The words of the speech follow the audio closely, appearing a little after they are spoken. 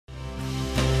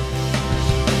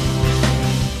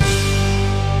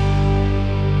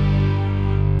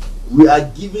we are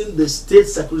giving the State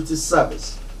Security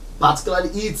Service, particularly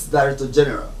its Director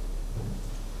General,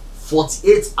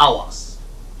 48 hours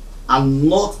and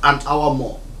not an hour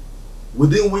more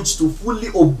within which to fully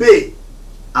obey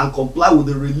and comply with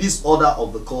the release order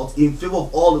of the court in favor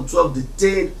of all the 12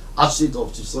 detained associates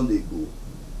of Chief Sunday Igboho,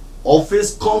 or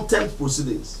face contempt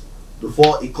proceedings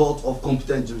before a court of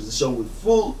competent jurisdiction with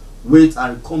full weight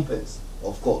and recompense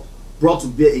of court brought to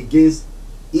bear against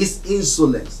his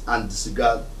insolence and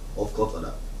disregard of court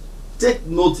order. Take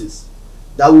notice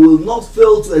that we will not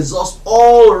fail to exhaust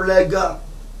all legal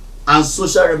and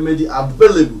social remedy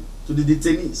available to the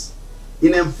detainees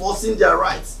in enforcing their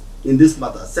rights in this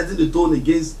matter, setting the tone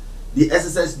against the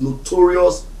SSS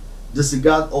notorious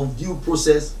disregard of due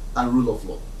process and rule of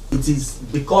law. It is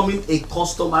becoming a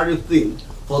customary thing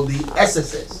for the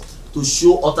SSS to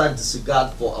show utter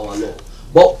disregard for our law.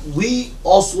 But we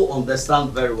also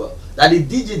understand very well that the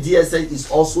DSS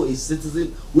is also a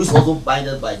citizen who is also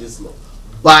binded by this law.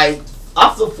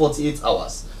 After 48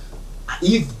 hours,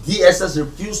 if DSS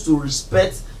refuses to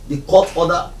respect the court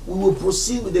order, we will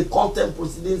proceed with the contempt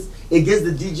proceedings against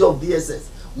the DG of DSS.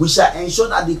 We shall ensure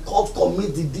that the court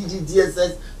commits the DG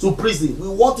DSS to prison. We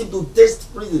want him to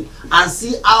taste prison and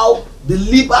see how the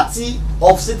liberty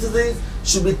of citizens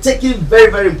should be taken very,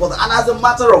 very important. And as a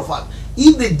matter of fact,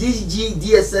 if the DG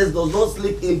DSS does not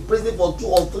sleep in prison for 2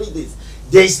 or 3 days,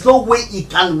 there is no way he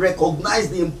can recognize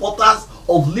the importance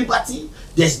of liberty.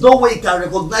 There's no way he can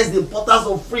recognize the importance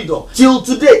of freedom. Till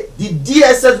today, the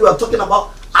DSS we are talking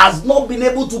about has not been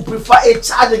able to prefer a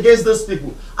charge against these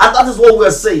people. And that is what we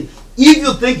are saying. If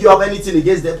you think you have anything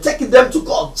against them, take them to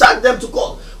court, charge them to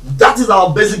court. That is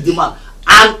our basic demand.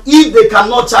 And if they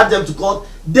cannot charge them to court,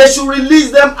 they should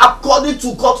release them according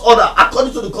to court order,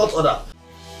 according to the court order.